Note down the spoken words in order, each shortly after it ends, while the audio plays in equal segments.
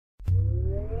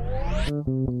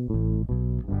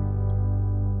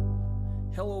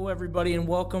Hello, everybody, and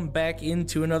welcome back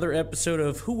into another episode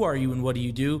of Who Are You and What Do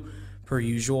You Do? Per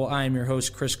usual, I am your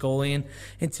host, Chris Golian,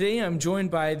 and today I'm joined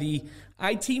by the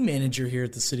IT manager here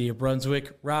at the City of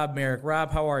Brunswick, Rob Marok.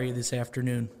 Rob, how are you this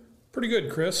afternoon? Pretty good,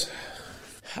 Chris.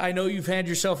 I know you've had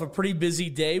yourself a pretty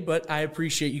busy day, but I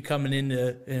appreciate you coming in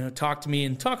to talk to me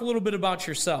and talk a little bit about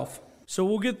yourself. So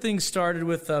we'll get things started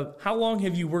with how long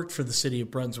have you worked for the City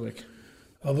of Brunswick?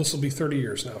 This will be 30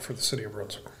 years now for the City of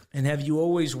Brunswick. And have you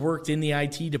always worked in the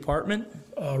IT department?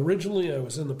 Originally, I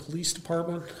was in the police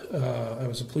department. I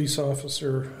was a police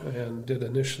officer and did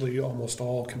initially almost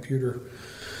all computer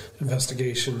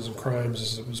investigations and crimes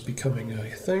as it was becoming a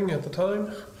thing at the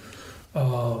time.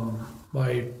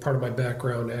 Part of my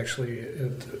background actually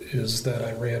is that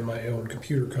I ran my own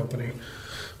computer company.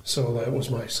 So that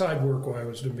was my side work while I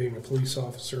was being a police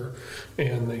officer,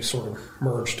 and they sort of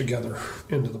merged together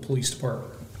into the police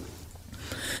department.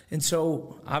 And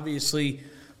so, obviously,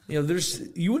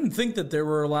 you wouldn't think that there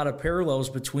were a lot of parallels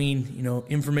between,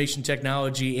 information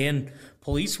technology and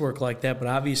police work like that, but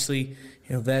obviously,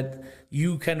 that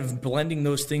you kind of blending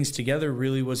those things together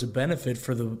really was a benefit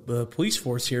for the police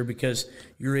force here, because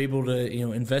you're able to,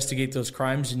 investigate those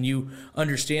crimes and you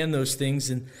understand those things.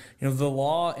 And, the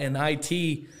law and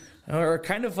IT are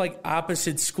kind of like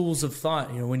opposite schools of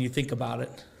thought, when you think about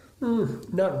it.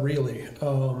 Not really.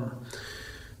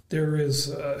 There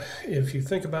is, if you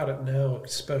think about it now,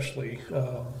 especially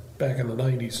back in the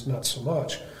 90s, not so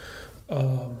much,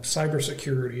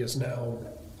 cybersecurity is now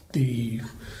the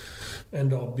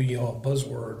end-all, be-all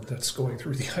buzzword that's going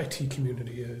through the IT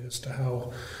community as to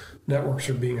how networks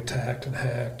are being attacked and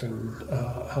hacked and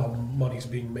how money's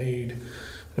being made,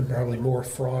 and probably more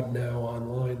fraud now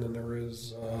online than there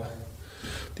is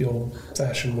the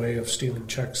old-fashioned way of stealing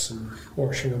checks and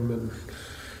washing them and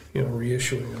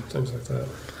reissuing them, things like that.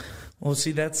 Well,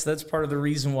 see, that's part of the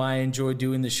reason why I enjoy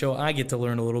doing the show. I get to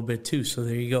learn a little bit too, so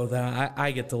there you go.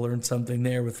 I get to learn something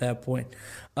there with that point.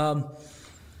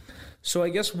 So I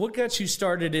guess what got you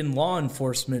started in law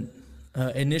enforcement,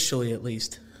 initially at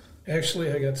least?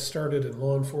 Actually, I got started in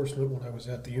law enforcement when I was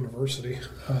at the University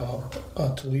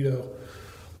of Toledo.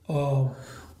 While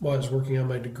I was working on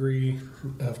my degree,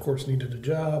 I, of course, needed a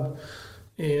job,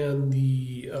 and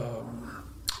the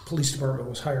police department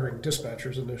was hiring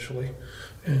dispatchers initially,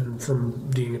 and from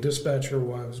being a dispatcher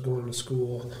while I was going to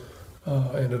school,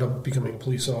 I ended up becoming a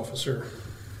police officer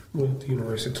with the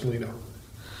University of Toledo.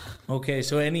 Okay,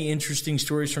 so any interesting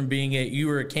stories from you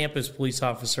were a campus police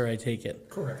officer, I take it?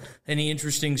 Correct. Any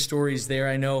interesting stories there?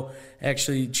 I know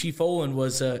actually Chief Olin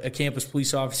was a campus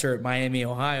police officer at Miami,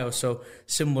 Ohio, so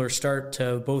similar start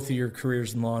to both of your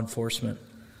careers in law enforcement.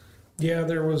 Yeah,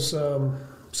 there was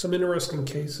some interesting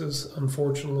cases,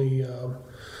 unfortunately,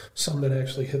 some that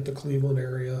actually hit the Cleveland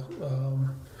area.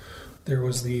 There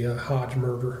was the Hodge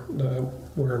murder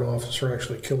where an officer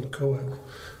actually killed a co-ed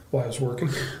while I was working.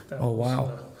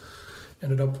 Wow.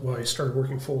 Ended up I started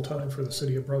working full-time for the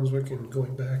City of Brunswick and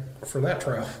going back for that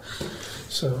trial.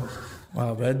 So,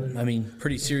 wow,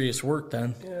 pretty serious work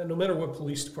then. Yeah, no matter what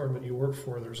police department you work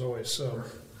for, there's always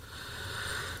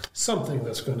something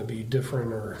that's going to be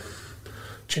different or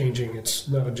changing. It's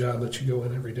not a job that you go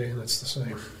in every day and it's the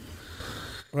same.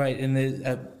 Right,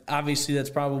 and obviously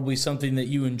that's probably something that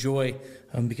you enjoy,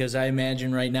 because I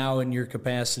imagine right now in your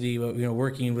capacity,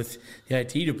 working with the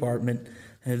IT department,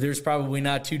 there's probably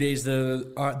not 2 days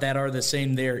that are the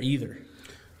same there either.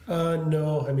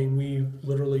 No, we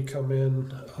literally come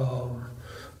in.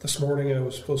 This morning I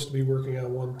was supposed to be working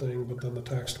on one thing, but then the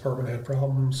tax department had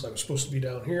problems. I was supposed to be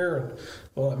down here,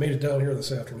 and I made it down here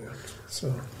this afternoon.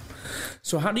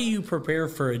 So how do you prepare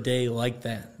for a day like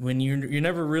that when you're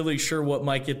never really sure what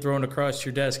might get thrown across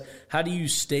your desk? How do you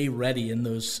stay ready in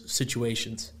those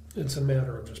situations? It's a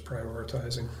matter of just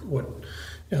prioritizing what,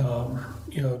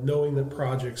 knowing that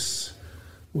projects,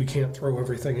 we can't throw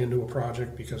everything into a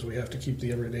project because we have to keep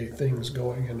the everyday things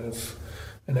going. And if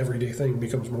an everyday thing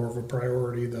becomes more of a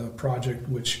priority, the project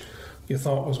which you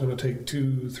thought was going to take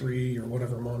 2, 3, or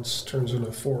whatever months turns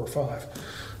into 4 or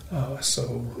 5.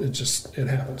 So it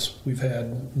happens. We've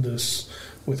had this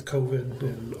with COVID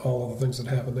and all of the things that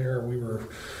happened there. We were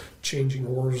changing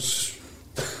oars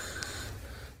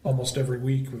almost every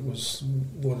week. It was,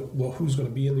 who's going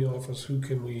to be in the office? Who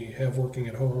can we have working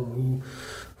at home?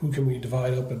 Who can we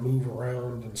divide up and move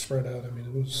around and spread out?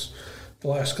 It was the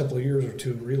last couple of years or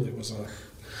two really was a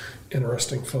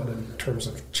interesting fun in terms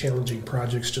of challenging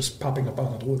projects just popping up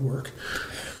out of the woodwork.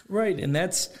 Right, and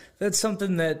that's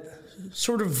something that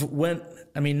sort of went,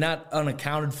 I mean, not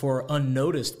unaccounted for,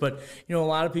 unnoticed, but, a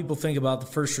lot of people think about the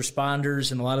first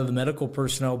responders and a lot of the medical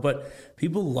personnel, but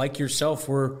people like yourself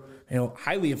were,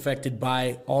 highly affected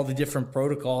by all the different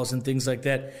protocols and things like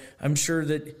that. I'm sure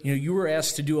that, you were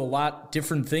asked to do a lot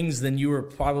different things than you were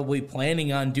probably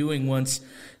planning on doing once,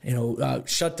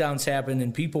 shutdowns happened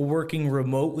and people working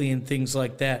remotely and things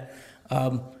like that.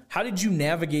 How did you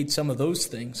navigate some of those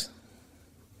things?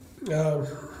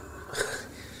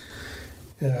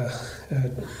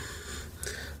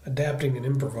 Adapting and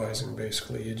improvising,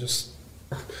 basically. You just,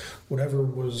 whatever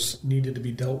was needed to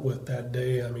be dealt with that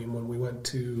day. I mean, when we went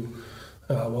to,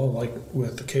 like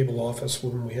with the cable office,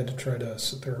 when we had to try to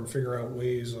sit there and figure out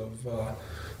ways of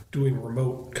doing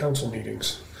remote council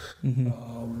meetings,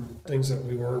 things that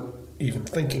we weren't even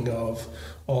thinking of,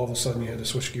 all of a sudden you had to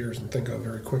switch gears and think of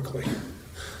very quickly.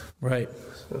 Right.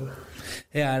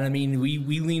 Yeah, and I mean, we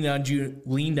leaned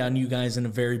on you guys in a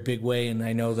very big way, and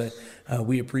I know that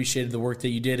we appreciated the work that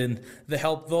you did and the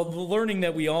help, the learning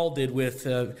that we all did with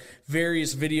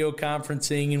various video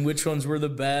conferencing and which ones were the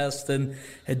best and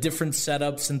different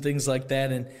setups and things like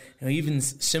that, and even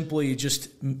simply just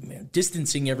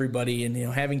distancing everybody and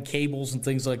having cables and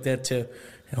things like that to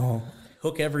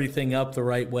hook everything up the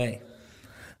right way.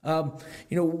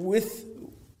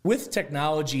 With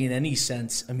technology in any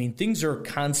sense, I mean, things are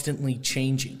constantly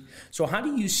changing. So how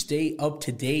do you stay up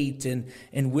to date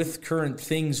and with current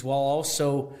things while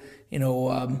also,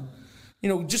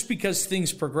 just because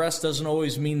things progress doesn't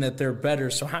always mean that they're better.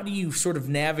 So how do you sort of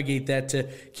navigate that to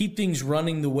keep things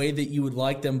running the way that you would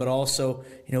like them, but also,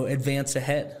 advance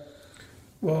ahead?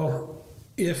 Well,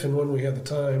 if and when we have the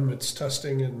time, it's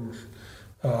testing and,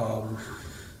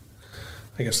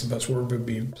 I guess the best word would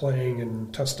be playing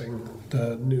and testing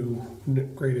the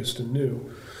greatest and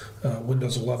new.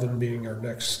 Windows 11 being our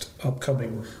next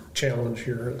upcoming challenge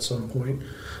here at some point.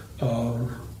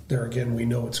 There again, we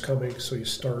know it's coming, so you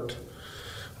start.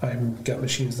 I've got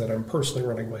machines that I'm personally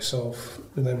running myself,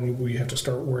 and then we have to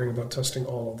start worrying about testing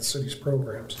all of the city's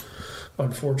programs.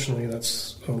 Unfortunately,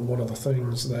 that's one of the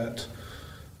things that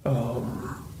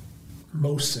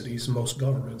most cities, most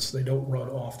governments, they don't run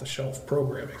off-the-shelf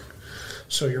programming.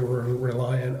 So you're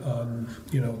reliant on,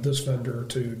 this vendor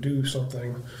to do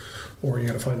something, or you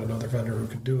got to find another vendor who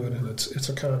can do it, and it's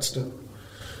a constant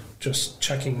just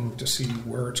checking to see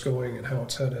where it's going and how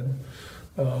it's headed.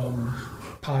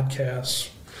 Podcasts,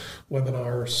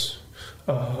 webinars.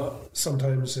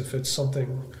 Sometimes if it's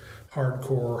something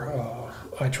hardcore,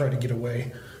 I try to get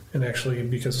away. And actually,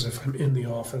 because if I'm in the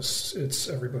office,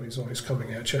 everybody's always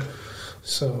coming at you.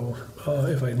 So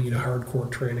if I need a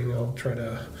hardcore training, I'll try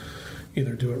to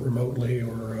either do it remotely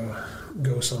or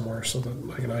go somewhere so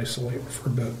that I can isolate for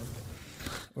a bit.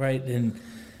 Right, and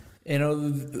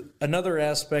another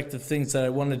aspect of things that I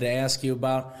wanted to ask you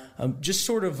about, just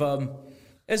sort of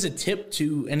as a tip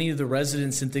to any of the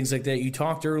residents and things like that, you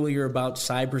talked earlier about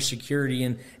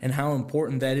cybersecurity and how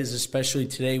important that is, especially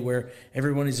today where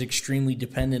everyone is extremely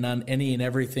dependent on any and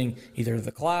everything, either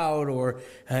the cloud or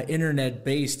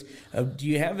internet-based. Do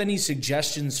you have any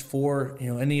suggestions for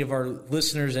any of our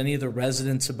listeners, any of the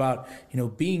residents about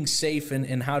being safe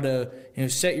and how to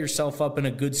set yourself up in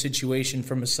a good situation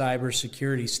from a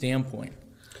cybersecurity standpoint?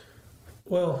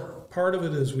 Well, part of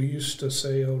it is we used to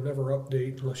say, never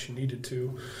update unless you needed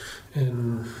to.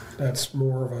 And that's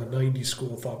more of a 90s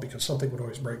school thought because something would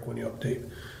always break when you update.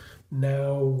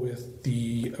 Now, with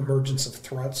the emergence of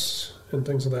threats and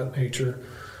things of that nature,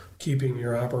 keeping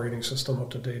your operating system up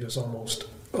to date is almost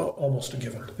a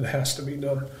given. It has to be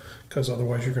done because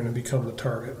otherwise you're going to become the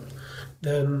target.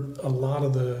 Then a lot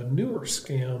of the newer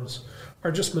scams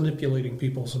are just manipulating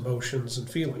people's emotions and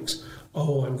feelings.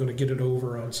 Oh, I'm going to get it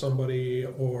over on somebody,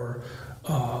 or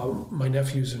my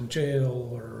nephew's in jail,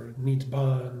 or needs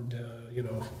bond,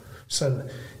 send.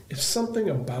 If something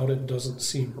about it doesn't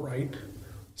seem right,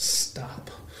 stop.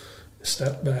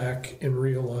 Step back and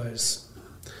realize,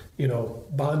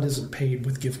 bond isn't paid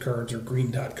with gift cards or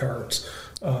green dot cards.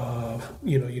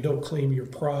 You don't claim your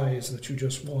prize that you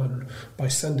just won by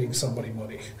sending somebody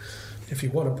money. If you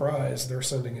won a prize, they're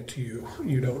sending it to you.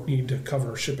 You don't need to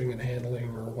cover shipping and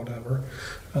handling or whatever.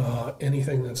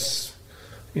 Anything that's,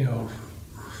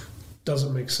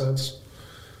 doesn't make sense,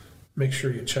 make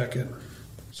sure you check it.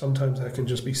 Sometimes that can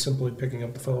just be simply picking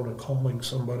up the phone and calling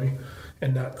somebody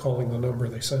and not calling the number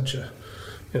they sent you.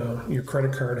 Your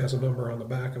credit card has a number on the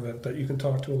back of it that you can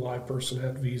talk to a live person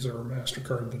at Visa or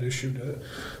MasterCard that issued it.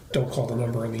 Don't call the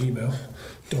number in the email.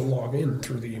 Don't log in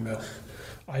through the email.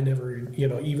 I never,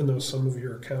 even though some of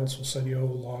your accounts will send you a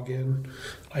login,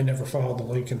 I never followed the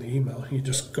link in the email. You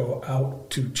just go out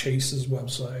to Chase's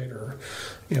website or,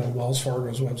 Wells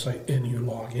Fargo's website and you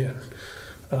log in.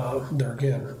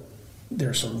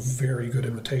 There's some very good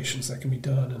imitations that can be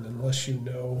done, and unless you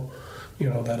know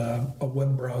that a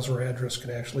web browser address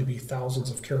can actually be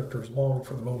thousands of characters long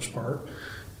for the most part,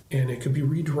 and it could be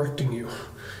redirecting you.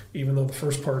 Even though the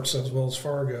first part says Wells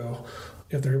Fargo,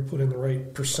 if they're put in the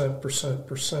right percent,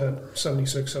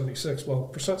 76, 76, well,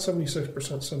 percent 76,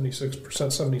 percent 76,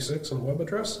 percent 76 in the web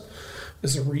address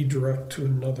is a redirect to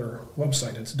another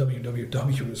website. It's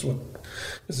www is what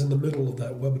is in the middle of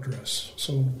that web address.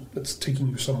 So it's taking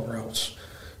you somewhere else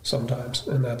sometimes.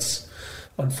 And that's,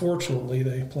 unfortunately,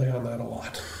 they play on that a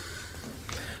lot.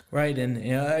 Right,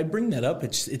 and I bring that up.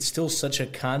 It's still such a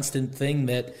constant thing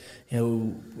that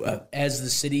as the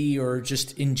city or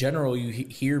just in general, you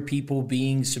hear people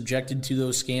being subjected to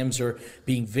those scams or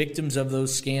being victims of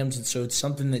those scams, and so it's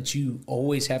something that you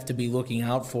always have to be looking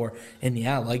out for. And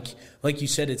yeah, like you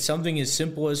said, it's something as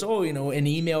simple as an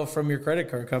email from your credit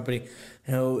card company.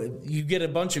 You get a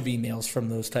bunch of emails from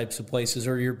those types of places,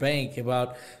 or your bank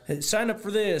about sign up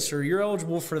for this or you're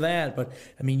eligible for that. But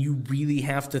I mean, you really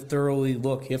have to thoroughly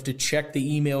look. You have to check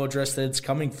the email address that it's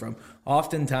coming from.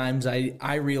 Oftentimes,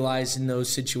 I realize in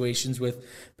those situations with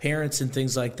parents and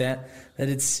things like that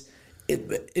it's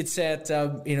at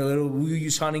we'll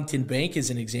use Huntington Bank as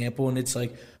an example, and it's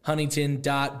like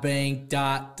Huntington.bank.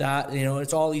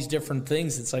 It's all these different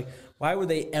things. It's like, why would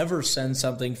they ever send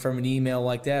something from an email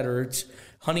like that? Or it's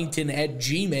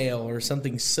Huntington@Gmail or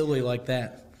something silly like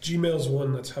that. Gmail is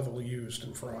one that's heavily used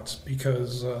in frauds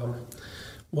because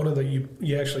one of you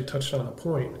actually touched on a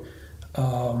point.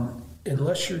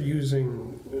 Unless you're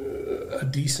using a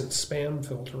decent spam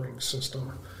filtering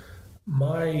system,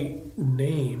 my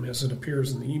name as it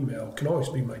appears in the email can always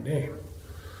be my name.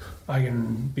 I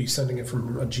can be sending it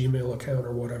from a Gmail account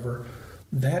or whatever.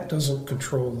 That doesn't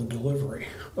control the delivery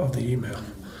of the email.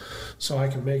 So I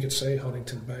can make it say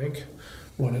Huntington Bank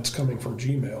when it's coming from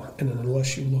Gmail. And then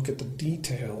unless you look at the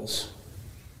details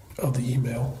of the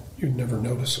email, you'd never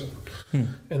notice it.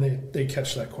 And they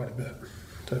catch that quite a bit,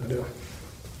 type of deal.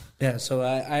 Yeah, so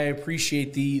I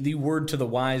appreciate the word to the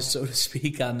wise, so to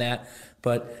speak, on that.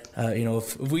 But,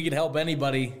 if we could help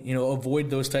anybody,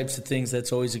 avoid those types of things,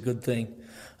 that's always a good thing.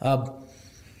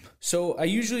 So I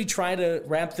usually try to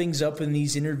wrap things up in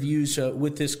these interviews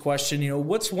with this question.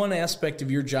 What's one aspect of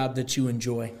your job that you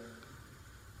enjoy?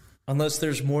 Unless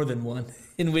there's more than one,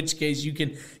 in which case you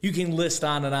can list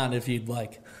on and on if you'd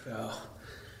like.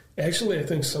 Actually, I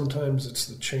think sometimes it's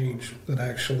the change that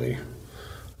actually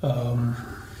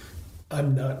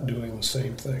I'm not doing the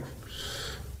same thing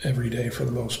every day for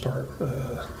the most part.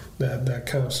 That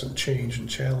constant change and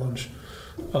challenge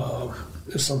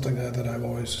is something that I've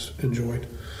always enjoyed.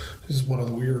 This is one of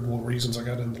the weird reasons I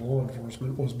got into law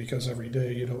enforcement was because every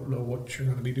day you don't know what you're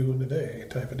going to be doing today,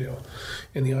 type of deal.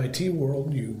 In the IT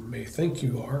world, you may think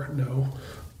you are,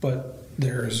 but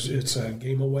it's a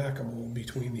game of whack-a-mole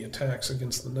between the attacks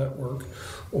against the network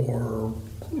or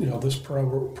this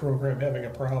program having a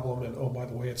problem, and oh, by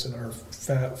the way, it's in our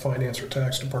finance or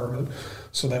tax department,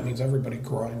 so that means everybody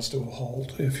grinds to a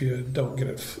halt if you don't get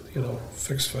it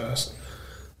fixed fast,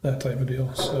 that type of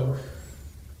deal. So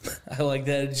I like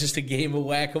that. It's just a game of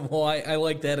whack-a-mole. I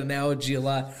like that analogy a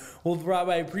lot. Well, Rob,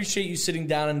 I appreciate you sitting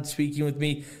down and speaking with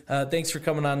me. Thanks for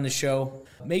coming on the show.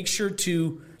 Make sure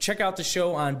to check out the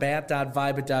show on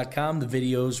bat.vibit.com. The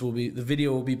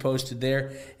video will be posted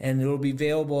there, and it'll be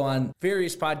available on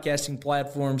various podcasting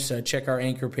platforms. Check our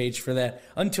anchor page for that.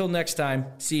 Until next time,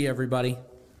 see you, everybody.